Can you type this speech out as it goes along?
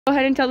go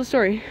ahead and tell the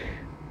story.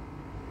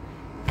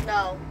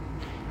 No.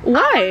 Why?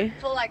 I don't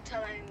feel like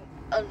telling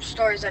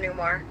stories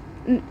anymore.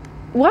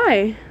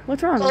 Why?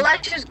 What's wrong? So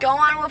let's just go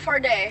on with our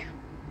day.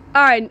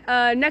 All right.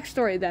 Next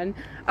story then.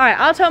 All right.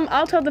 I'll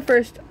tell the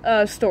first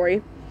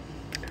story.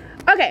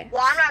 Okay.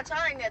 Well, I'm not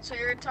telling it, so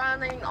you're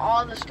telling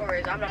all the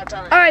stories. I'm not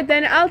telling. All right,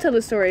 then I'll tell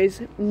the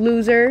stories.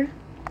 Loser.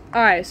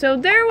 All right. So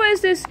there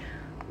was this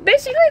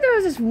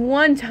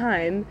one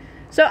time.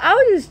 So I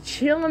was just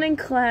chilling in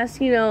class.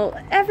 You know,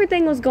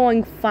 everything was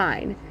going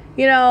fine.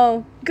 You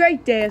know,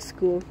 great day at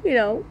school. You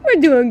know,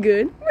 we're doing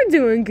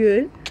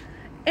good.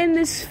 And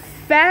this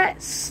fat,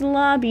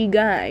 slobby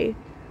guy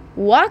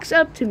walks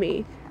up to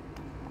me,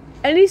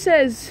 and he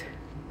says,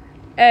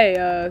 "Hey,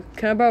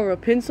 can I borrow a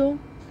pencil?"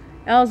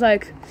 And I was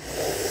like,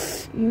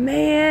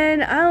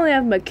 "Man, I only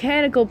have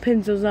mechanical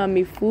pencils on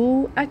me,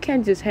 fool. I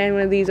can't just hand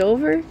one of these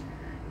over."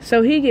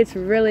 So he gets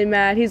really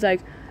mad. He's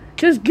like,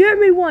 "Just give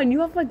me one.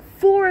 You have like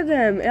 4 of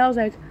them." And I was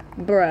like,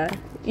 "Bruh,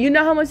 you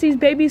know how much these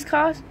babies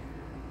cost?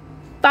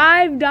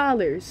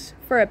 $5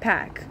 for a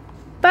pack.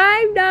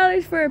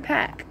 $5 for a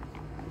pack."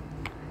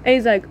 And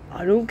he's like,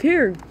 "I don't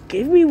care.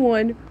 Give me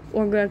one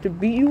or I'm going to have to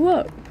beat you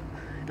up."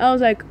 And I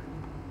was like,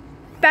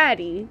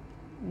 "Fatty,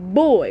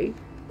 boy,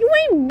 you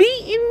ain't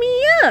beating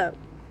me up."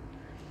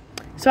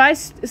 So I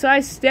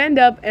stand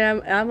up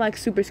and I'm like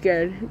super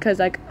scared because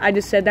like I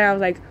just said that. I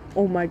was like,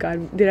 "Oh my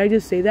god, did I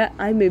just say that?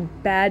 I'm a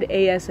bad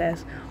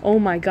ASS. Oh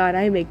my god,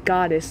 I am a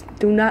goddess.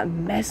 Do not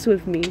mess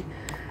with me."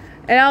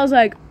 And I was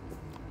like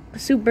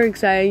super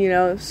excited, you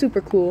know, super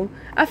cool.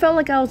 I felt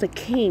like I was a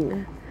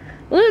king.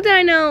 Little did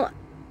I know,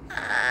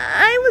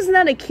 I was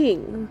not a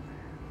king.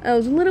 I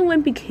was a little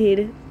wimpy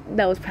kid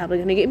that was probably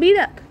gonna get beat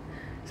up.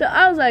 So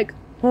I was like,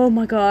 "Oh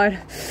my god,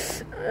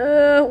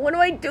 what do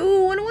I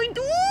do? What do I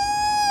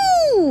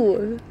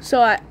do?"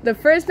 So the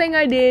first thing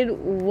I did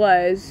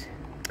was,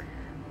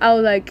 I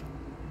was like,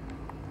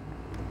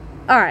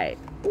 "Alright,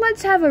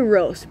 let's have a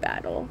roast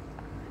battle."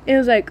 And it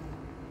was like,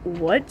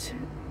 "What?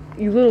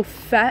 You little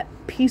fat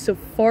piece of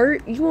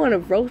fart? You want to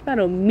roast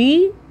battle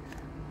me?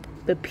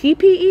 The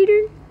pee-pee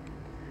eater?"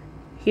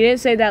 He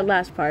didn't say that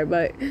last part,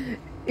 but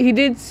he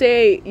did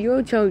say, "You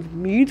want to challenge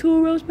me to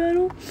a roast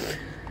battle?"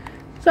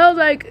 So I was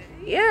like,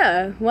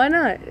 "Yeah, why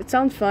not? It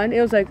sounds fun."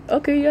 It was like,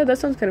 "Okay, yeah, that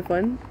sounds kind of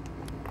fun."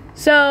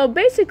 So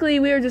basically,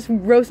 we were just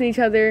roasting each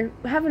other,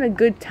 having a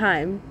good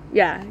time.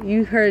 Yeah,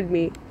 you heard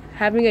me.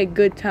 Having a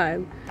good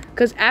time.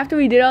 Because after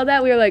we did all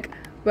that, we were like,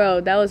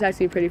 "Bro, that was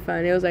actually pretty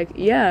fun." It was like,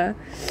 "Yeah."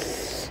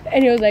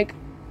 And he was like,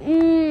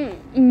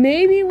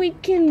 "Maybe we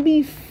can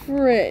be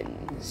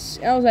friends."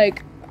 I was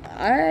like,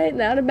 "Alright,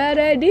 not a bad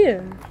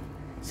idea."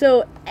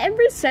 So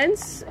ever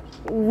since,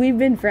 we've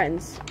been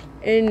friends.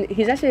 And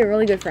he's actually a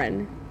really good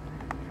friend.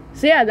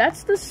 So yeah,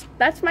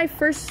 that's my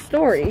first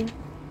story.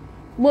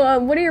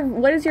 Well,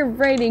 what is your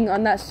rating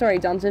on that story,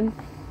 Johnson?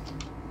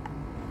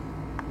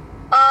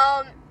 8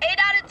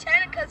 out of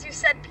 10 because you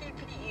said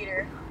pee-pee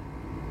eater.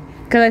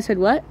 Because I said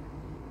what?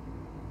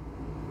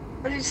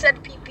 Because you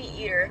said pee-pee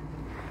eater.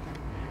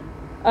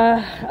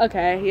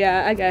 Okay,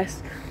 yeah, I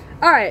guess.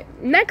 Alright,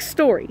 next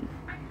story.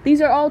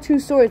 These are all true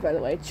stories, by the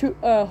way. True,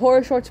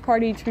 Horror Shorts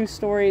Party, true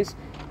stories,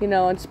 you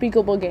know,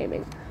 Unspeakable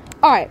Gaming.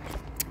 Alright,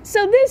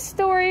 so this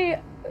story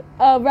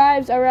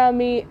arrives around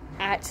me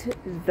at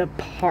the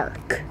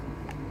park.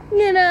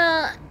 You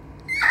know,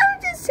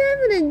 I'm just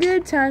having a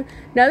good time.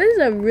 Now, this is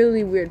a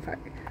really weird park.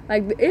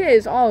 Like, it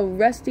is all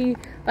rusty.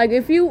 Like,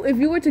 if you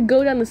were to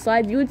go down the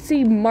slide, you would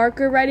see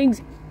marker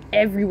writings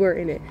everywhere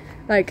in it.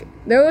 Like,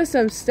 there was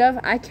some stuff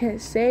I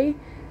can't say,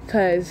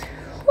 because,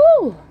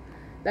 whew,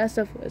 that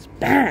stuff was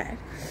bad.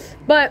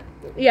 But,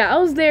 yeah, I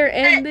was there,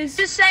 and this...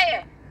 Just say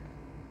it.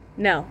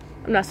 No,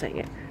 I'm not saying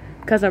it,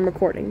 because I'm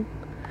recording.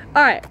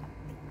 Alright.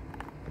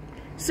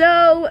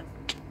 So,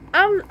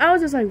 I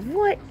was just like,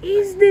 what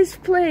is this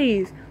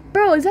place?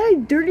 Bro, is that a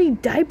dirty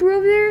diaper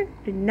over there?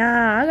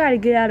 Nah, I gotta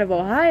get out of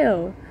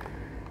Ohio.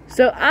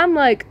 So, I'm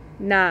like,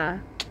 nah,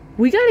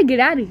 we gotta get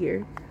out of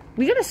here.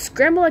 We gotta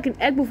scramble like an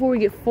egg before we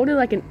get folded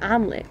like an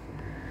omelet.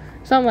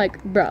 So I'm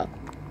like, bro,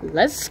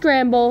 let's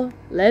scramble.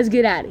 Let's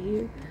get out of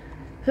here.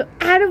 So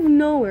out of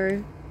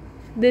nowhere,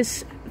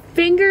 this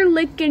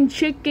finger-licking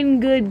chicken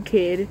good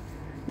kid,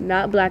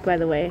 not black by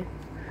the way,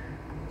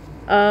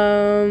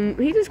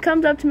 he just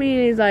comes up to me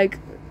and he's like,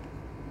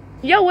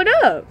 "Yo, what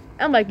up?"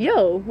 I'm like,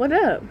 "Yo, what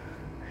up?"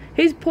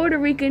 He's Puerto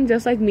Rican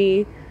just like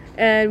me,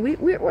 and we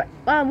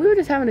were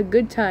just having a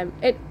good time.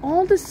 And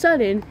all of a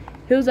sudden,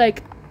 he was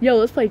like, "Yo,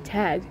 let's play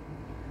tag."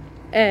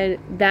 And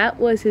that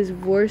was his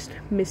worst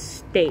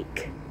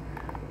mistake.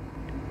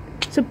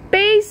 So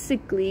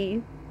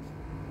basically,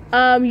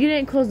 you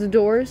didn't close the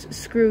doors.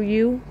 Screw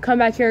you. Come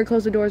back here and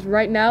close the doors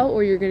right now,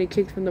 or you're gonna get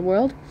kicked from the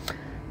world.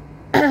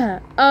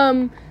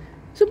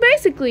 So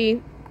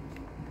basically,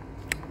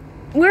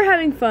 we're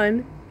having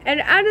fun,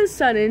 and out of a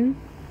sudden,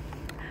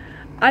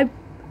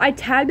 I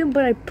tagged him,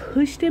 but I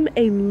pushed him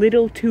a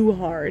little too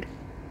hard.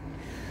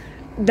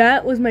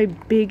 That was my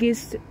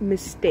biggest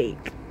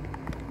mistake.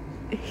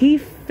 He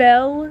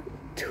fell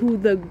to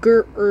the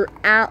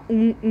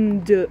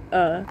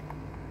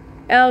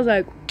and I was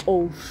like,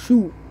 oh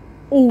shoot,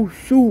 oh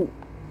shoot,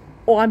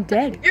 oh I'm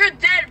dead. You're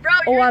dead, bro.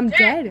 Oh, You're I'm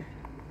dead.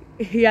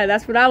 Yeah,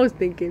 that's what I was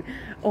thinking.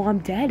 Oh, I'm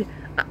dead.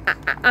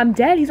 I'm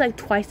dead. He's like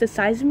twice the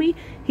size of me.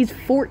 He's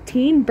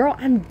 14, bro.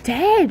 I'm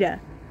dead.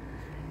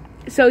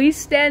 So he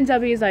stands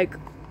up and he's like,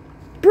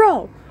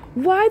 bro,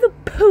 why the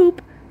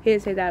poop? He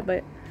didn't say that,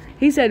 but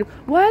he said,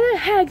 why the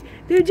heck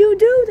did you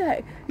do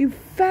that, you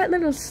fat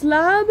little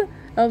slob?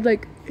 I was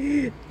like,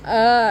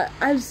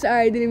 I'm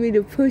sorry, I didn't mean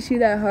to push you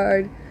that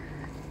hard.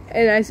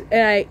 And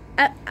I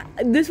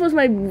this was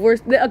my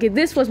worst. Okay,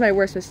 this was my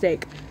worst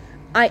mistake.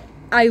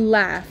 I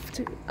laughed.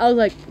 I was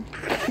like,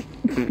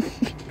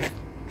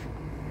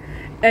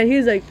 and he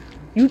was like,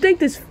 you think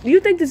this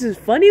is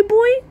funny,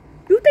 boy?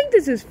 You think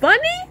this is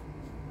funny?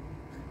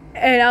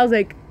 And I was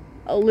like,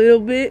 a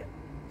little bit.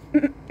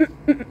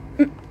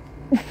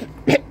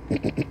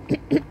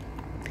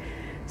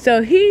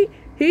 So he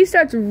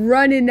starts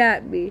running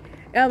at me,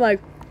 and I'm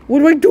like, what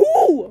do I do?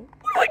 What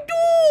do I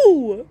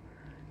do?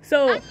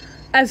 So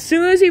as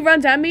soon as he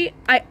runs at me,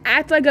 I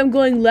act like I'm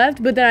going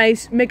left, but then I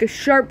make a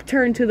sharp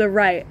turn to the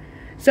right.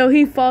 So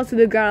he falls to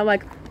the ground. I'm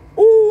like,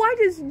 oh, I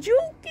just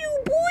juked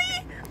you,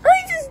 boy.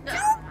 I just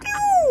juked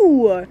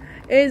you. And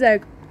he's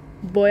like,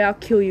 boy, I'll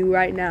kill you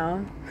right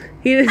now.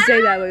 He didn't say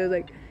that, but he was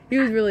like, he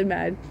was really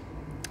mad.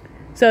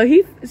 So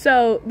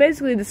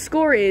basically the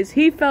score is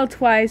he fell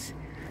twice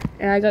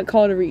and I got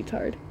called a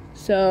retard.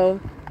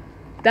 So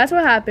that's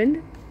what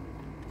happened.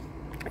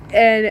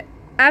 And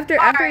after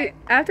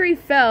he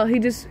fell, he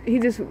just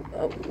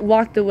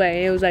walked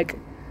away. It was like,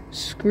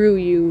 screw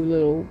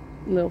you,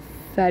 little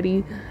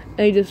fatty.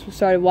 And he just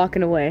started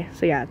walking away.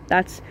 So yeah,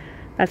 that's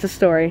a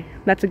story.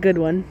 That's a good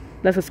one.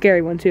 That's a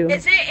scary one too.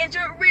 Is it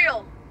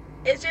real?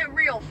 Is it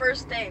real?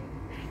 First thing.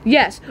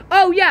 Yes.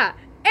 Oh yeah.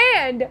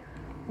 And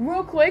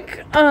real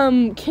quick,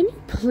 can you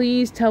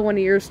please tell one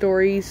of your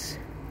stories?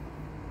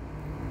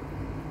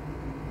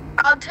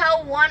 I'll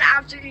tell one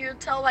after you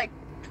tell like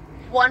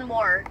one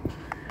more.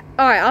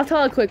 All right, I'll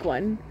tell a quick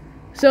one.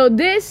 So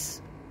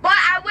this. But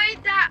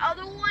that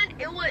other one,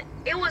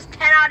 it was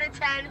 10 out of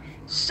 10.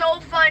 So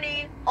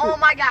funny. Oh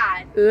my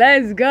god.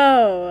 Let's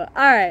go.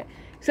 Alright.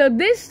 So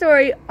this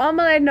story, all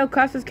my life no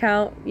crosses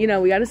count. You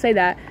know, we gotta say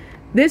that.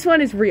 This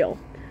one is real.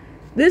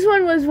 This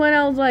one was when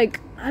I was like,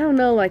 I don't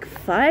know, like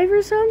 5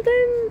 or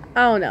something?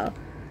 I don't know.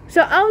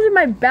 So I was in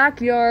my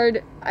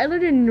backyard. I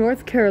lived in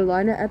North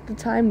Carolina at the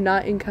time,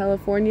 not in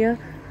California.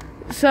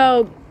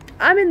 So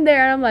I'm in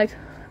there and I'm like,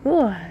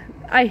 oh,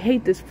 I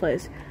hate this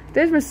place.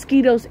 There's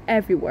mosquitoes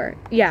everywhere.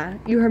 Yeah,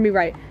 you heard me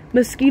right.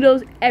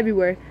 Mosquitoes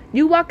everywhere.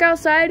 You walk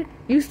outside,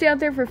 you stay out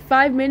there for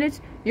 5 minutes,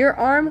 your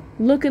arm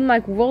looking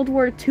like World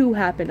War II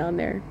happened on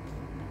there.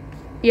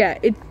 Yeah,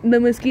 the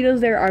mosquitoes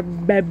there are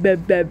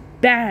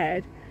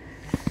bad.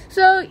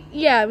 So,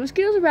 yeah,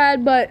 mosquitoes are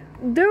bad, but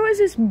there was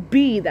this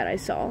bee that I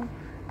saw.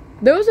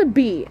 There was a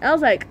bee. I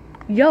was like,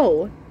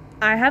 yo,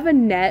 I have a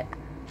net.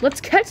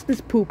 Let's catch this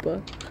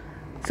poopa.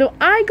 So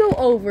I go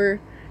over,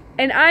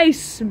 and I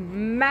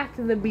smack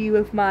the bee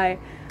with my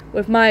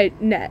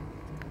net.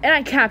 And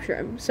I capture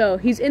him. So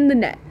he's in the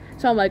net.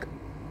 So I'm like,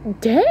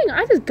 dang,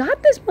 I just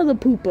got this mother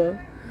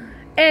pooper.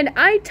 And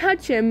I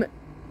touch him,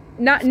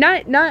 not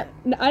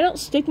I don't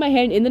stick my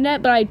hand in the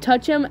net, but I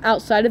touch him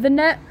outside of the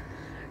net.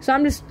 So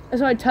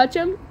I touch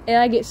him and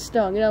I get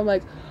stung. And I'm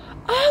like,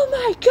 oh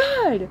my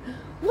god,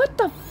 what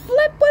the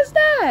flip was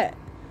that?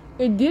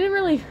 It didn't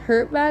really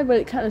hurt bad, but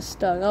it kind of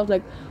stung. I was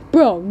like,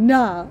 bro,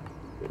 nah.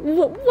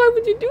 Why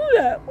would you do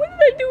that? What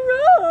did I do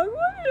wrong?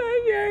 What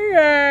did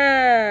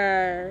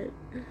I do?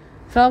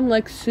 So I'm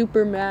like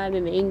super mad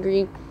and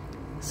angry.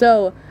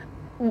 So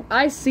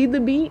I see the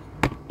bee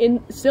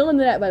still in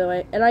the net, by the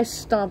way, and I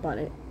stomp on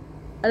it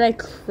and I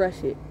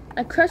crush it.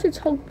 I crush its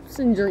hopes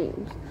and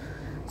dreams.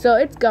 So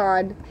it's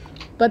gone,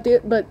 but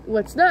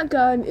what's not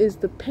gone is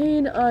the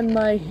pain on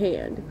my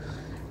hand.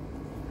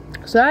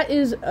 So that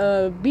is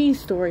a bee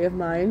story of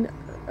mine.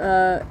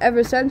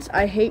 Ever since,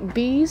 I hate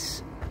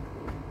bees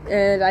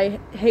and I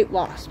hate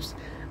wasps.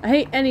 I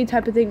hate any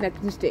type of thing that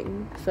can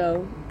sting.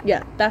 So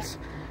yeah, that's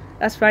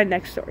my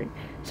next story.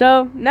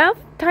 So now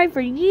time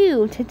for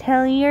you to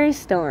tell your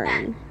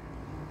story.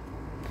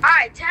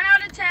 Alright, 10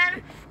 out of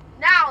 10.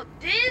 Now,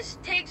 this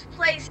takes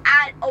place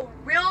at a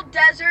real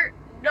desert,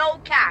 no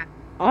cap.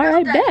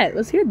 Alright, bet.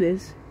 Let's hear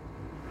this.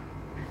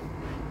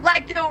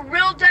 Like the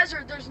real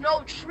desert, there's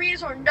no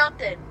trees or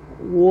nothing.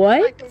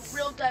 What? Like the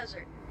real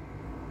desert.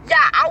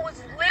 Yeah, I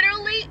was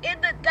literally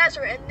in the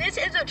desert, and this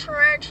is a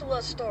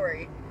tarantula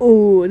story.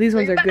 Ooh, these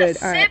ones are good.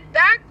 All right.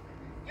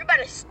 You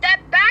better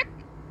step back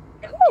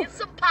and get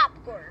some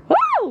popcorn.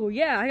 Oh,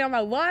 yeah, I got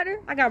my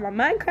water. I got my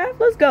Minecraft.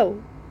 Let's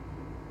go.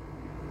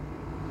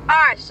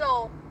 Alright,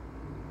 so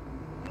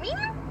me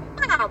and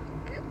Mom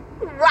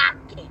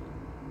rocking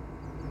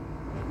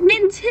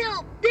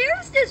until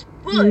there's this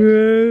bush.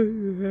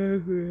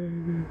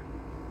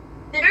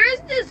 There's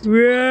this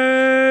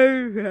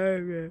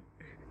bush.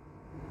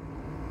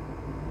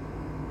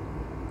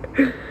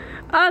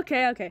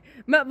 Okay.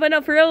 But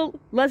no, for real,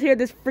 let's hear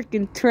this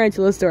freaking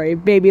tarantula story.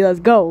 Baby, let's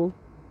go.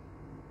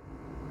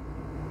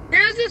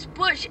 There's this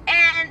bush,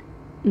 and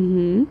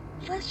Mm-hmm.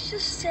 Let's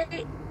just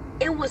say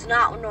it was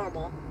not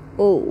normal.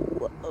 Oh,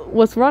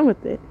 what's wrong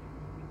with it?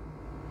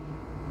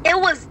 It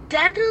was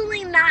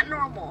definitely not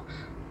normal.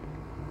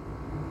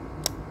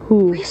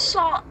 Who? We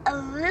saw a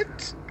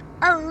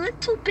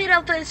little bit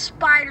of a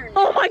spider.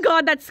 Oh my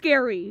god, that's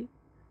scary.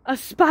 A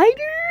spider?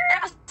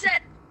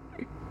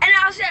 And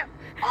I said,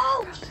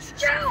 oh, This is shoot.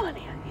 so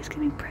funny. He's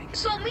getting pranked.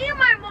 So me and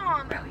my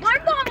mom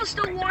was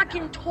still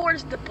walking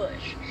towards the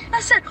bush.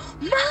 I said,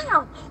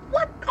 Mom,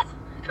 what the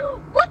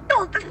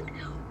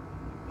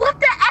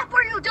F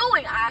are you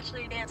doing? I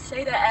actually didn't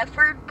say the F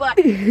word, but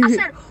I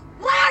said,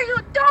 what are you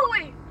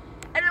doing?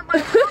 And then my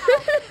mom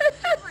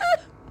was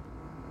like,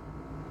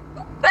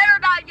 you better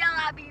not yell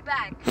at me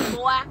back,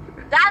 boy.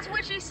 That's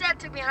what she said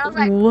to me. And I was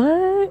like,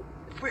 what?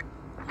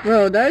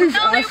 Bro, that is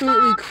Really,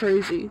 absolutely Mom?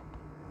 crazy.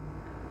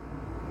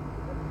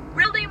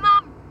 really,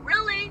 Mom?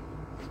 Really?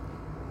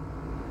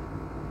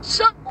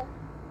 So,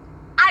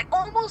 I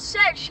almost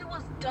said she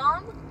was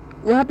dumb.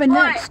 What happened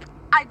But next?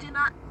 I did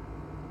not.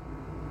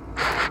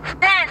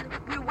 Then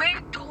we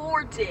went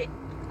towards it.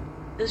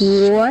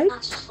 The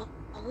What?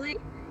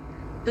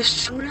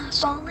 soon I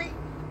saw it.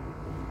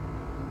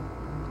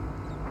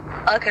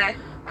 Okay.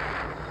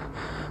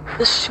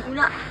 The soon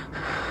I.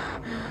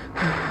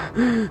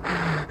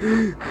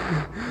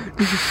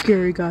 This is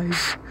scary,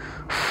 guys.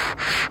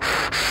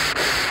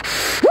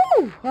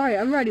 Woo! Alright,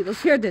 I'm ready.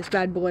 Let's hear this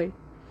bad boy.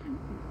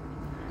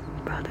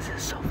 Bro, this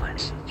is so funny.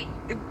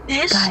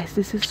 This. Guys,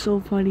 this is so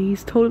funny.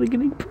 He's totally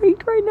getting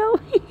pranked right now.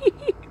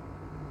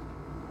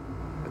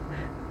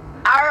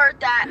 I heard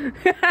that.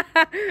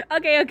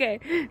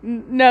 Okay.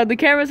 No, the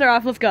cameras are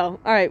off. Let's go.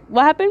 Alright,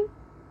 what happened?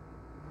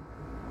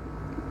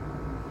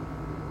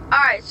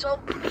 Alright, so.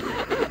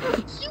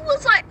 He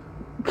was like.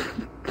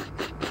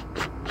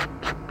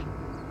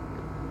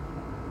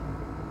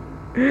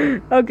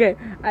 Okay,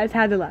 I just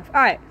had to laugh.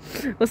 Alright,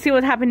 let's see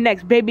what happened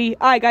next, baby.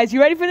 Alright, guys,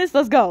 you ready for this?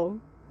 Let's go.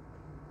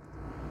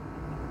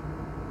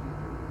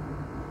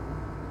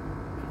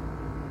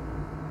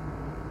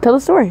 Tell the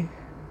story.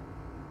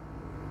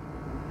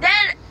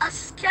 Then a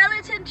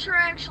skeleton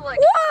tarantula.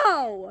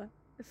 Whoa!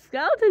 A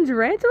skeleton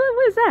tarantula?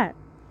 What is that?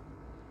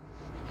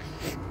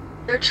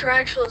 They're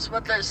tarantulas,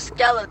 but they're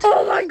skeletons.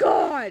 Oh my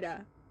god!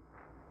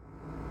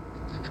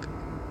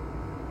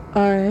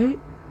 Alright.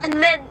 And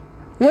then.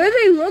 What do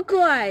they look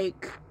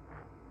like?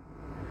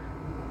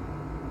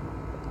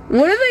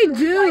 What do they White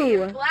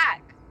do? and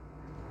black.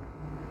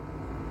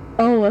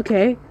 Oh,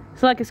 okay.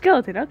 So like a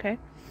skeleton, okay.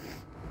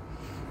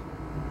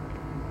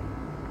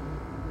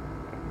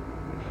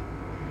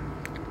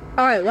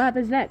 Alright, what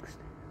happens next?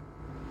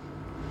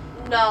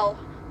 No.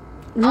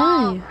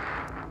 Why?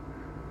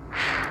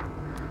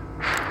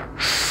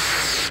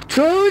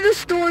 Tell me the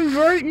story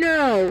right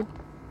now.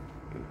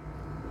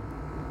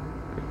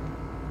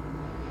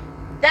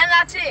 Then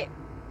that's it.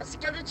 A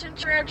skeleton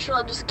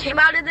tarantula just came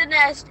out of the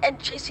nest and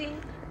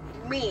chasing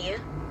me.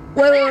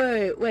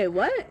 Wait,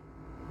 what?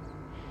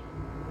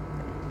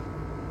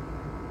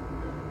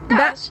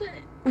 That's it.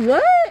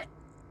 What?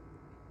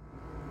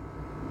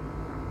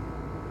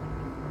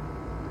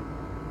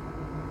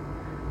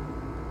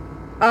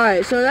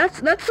 Alright, so that's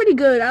pretty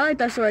good. I like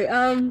that story.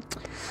 9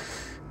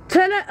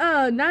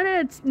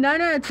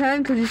 out of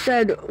 10 because you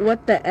said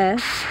what the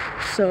F.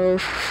 So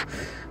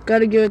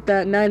gotta give it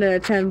that 9 out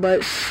of 10,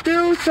 but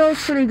still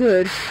pretty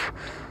good.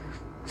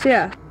 So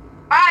yeah.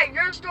 Alright,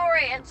 your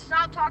story and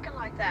stop talking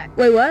like that.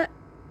 Wait, what?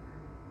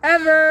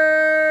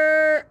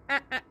 Ever.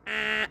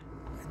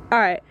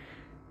 Alright.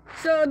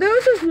 So there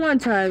was this one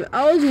time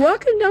I was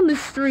walking down the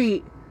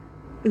street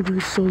and I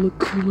saw a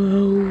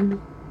clown.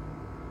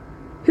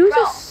 He was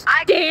Bro, just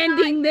I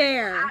standing cannot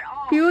there. at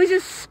all. He was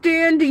just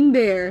standing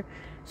there.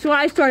 So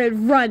I started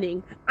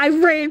running. I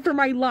ran for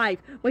my life,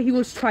 but he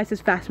was twice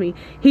as fast as me.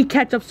 He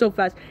catch up so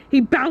fast.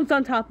 He bounced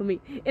on top of me,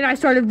 and I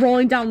started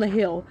rolling down the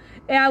hill.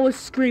 And I was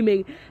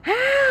screaming,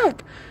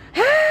 "Help!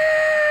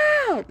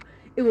 Help!"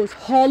 It was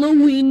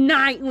Halloween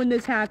night when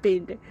this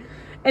happened.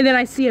 And then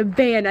I see a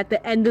van at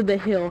the end of the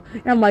hill,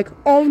 and I'm like,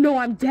 "Oh no,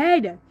 I'm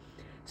dead!"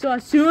 So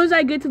as soon as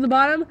I get to the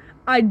bottom,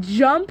 I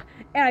jump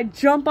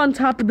on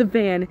top of the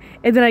van,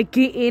 and then I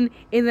get in,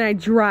 and then I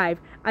drive.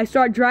 I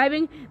start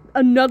driving,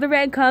 another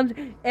van comes,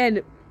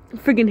 and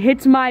freaking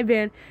hits my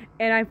van,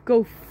 and I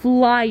go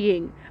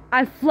flying.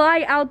 I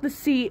fly out the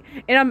seat,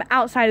 and I'm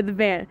outside of the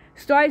van.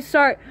 So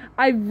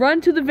I run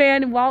to the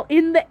van while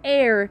in the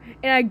air,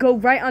 and I go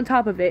right on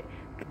top of it.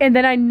 And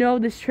then I know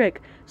this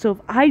trick. So if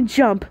I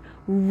jump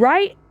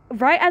right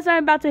as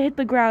I'm about to hit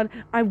the ground,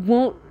 I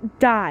won't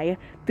die.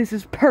 This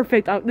is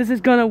perfect. This is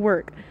gonna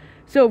work.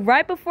 So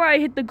right before I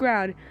hit the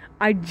ground,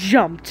 I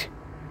jumped.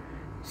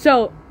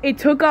 So it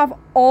took off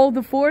all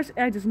the force,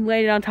 and I just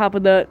landed on top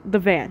of the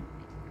van.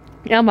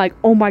 And I'm like,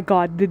 oh my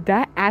god, did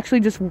that actually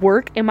just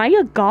work? Am I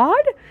a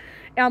god?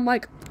 And I'm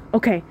like,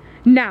 okay,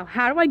 now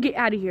how do I get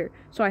out of here?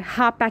 So I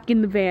hop back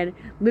in the van.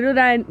 Little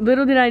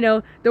did I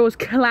know there was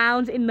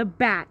clowns in the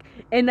back,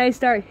 and they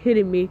start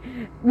hitting me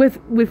with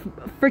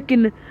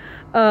freaking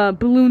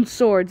balloon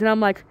swords, and I'm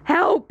like,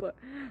 help!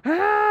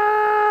 Help!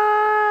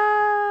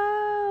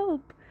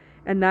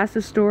 And that's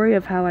the story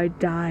of how I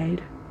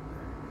died.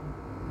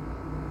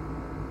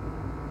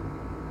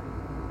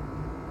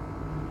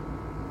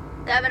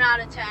 Seven out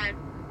of 10.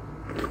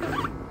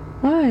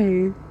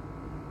 Why?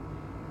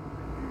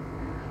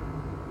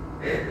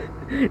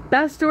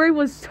 That story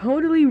was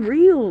totally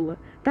real.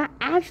 That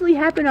actually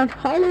happened on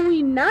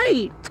Halloween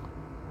night.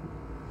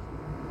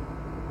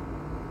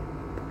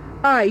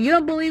 Alright, you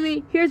don't believe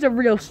me? Here's a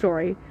real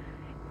story.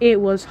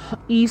 It was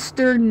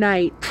Easter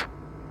night.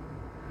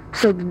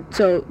 So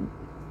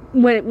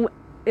when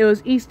it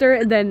was Easter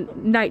and then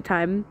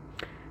nighttime.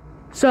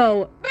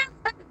 So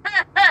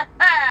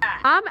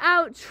I'm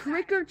out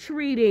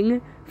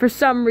trick-or-treating for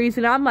some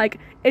reason. I'm like,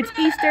 it's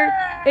Easter,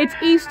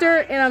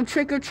 and I'm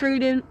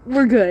trick-or-treating,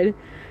 we're good.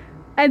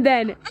 And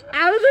then,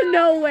 out of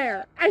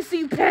nowhere, I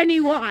see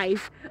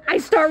Pennywise. I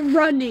start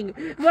running,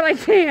 but I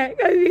can't,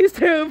 because he's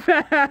too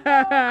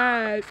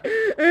fast.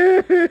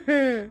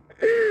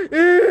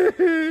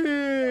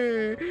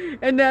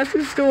 And that's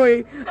the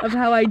story of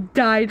how I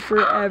died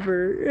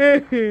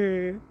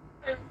forever.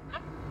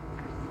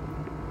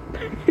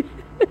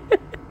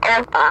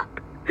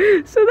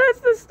 So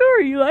that's the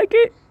story. You like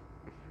it?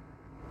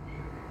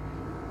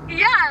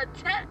 Yeah,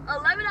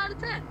 11 out of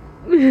 10.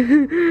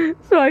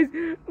 So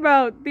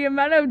bro, the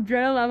amount of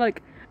adrenaline, I'm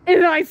like,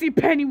 and then I see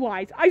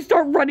Pennywise. I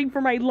start running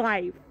for my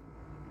life.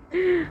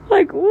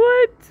 Like,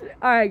 what?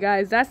 Alright,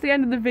 guys, that's the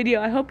end of the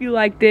video. I hope you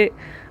liked it.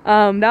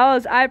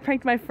 I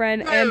pranked my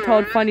friend and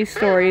told funny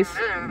stories.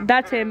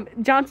 That's him.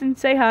 Johnson,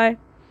 say hi.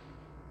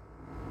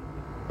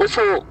 What's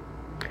up?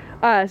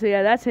 So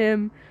yeah, that's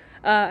him.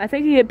 I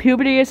think he hit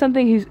puberty or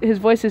something. His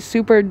voice is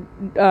super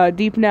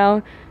deep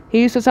now.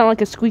 He used to sound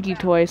like a squeaky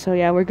toy, so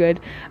yeah, we're good.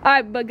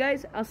 Alright, but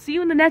guys, I'll see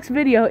you in the next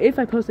video. If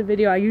I post a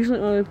video, I usually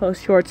only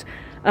post shorts.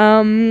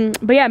 But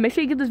yeah, make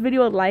sure you give this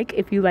video a like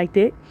if you liked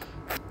it.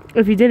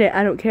 If you didn't,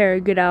 I don't care.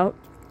 Get out.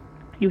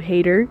 You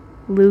hater,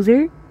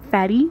 loser,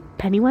 fatty,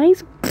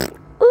 Pennywise.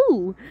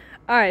 Ooh.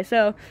 Alright,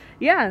 so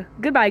yeah,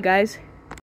 goodbye, guys.